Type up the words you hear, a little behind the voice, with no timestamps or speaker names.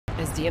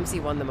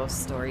DMC 1 the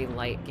most story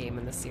light game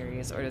in the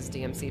series, or does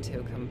DMC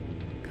 2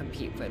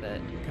 compete with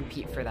it?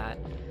 Compete for that?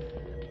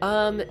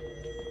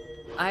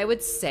 I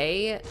would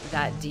say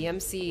that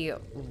DMC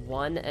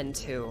 1 and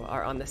 2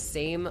 are on the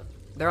same.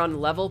 They're on a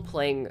level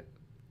playing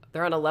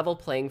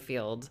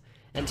field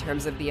in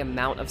terms of the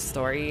amount of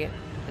story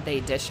they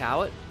dish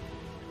out.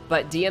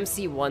 But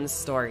DMC 1's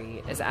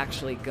story is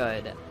actually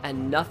good,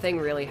 and nothing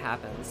really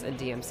happens in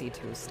DMC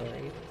 2's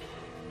story.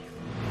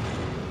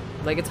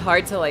 Like, it's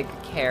hard to, like,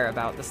 care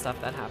about the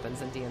stuff that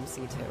happens in DMC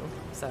 2.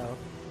 So,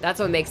 that's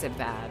what makes it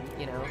bad,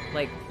 you know?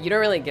 Like, you don't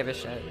really give a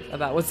shit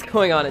about what's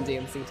going on in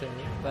DMC 2,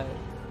 but...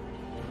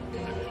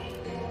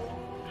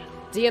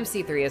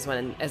 DMC 3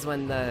 is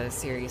when the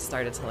series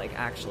started to, like,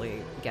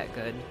 actually get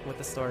good with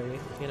the story,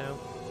 you know?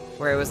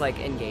 Where it was, like,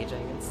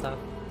 engaging and stuff.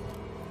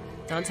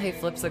 Dante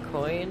flips a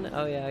coin?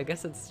 Oh yeah, I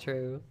guess it's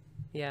true.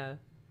 Yeah.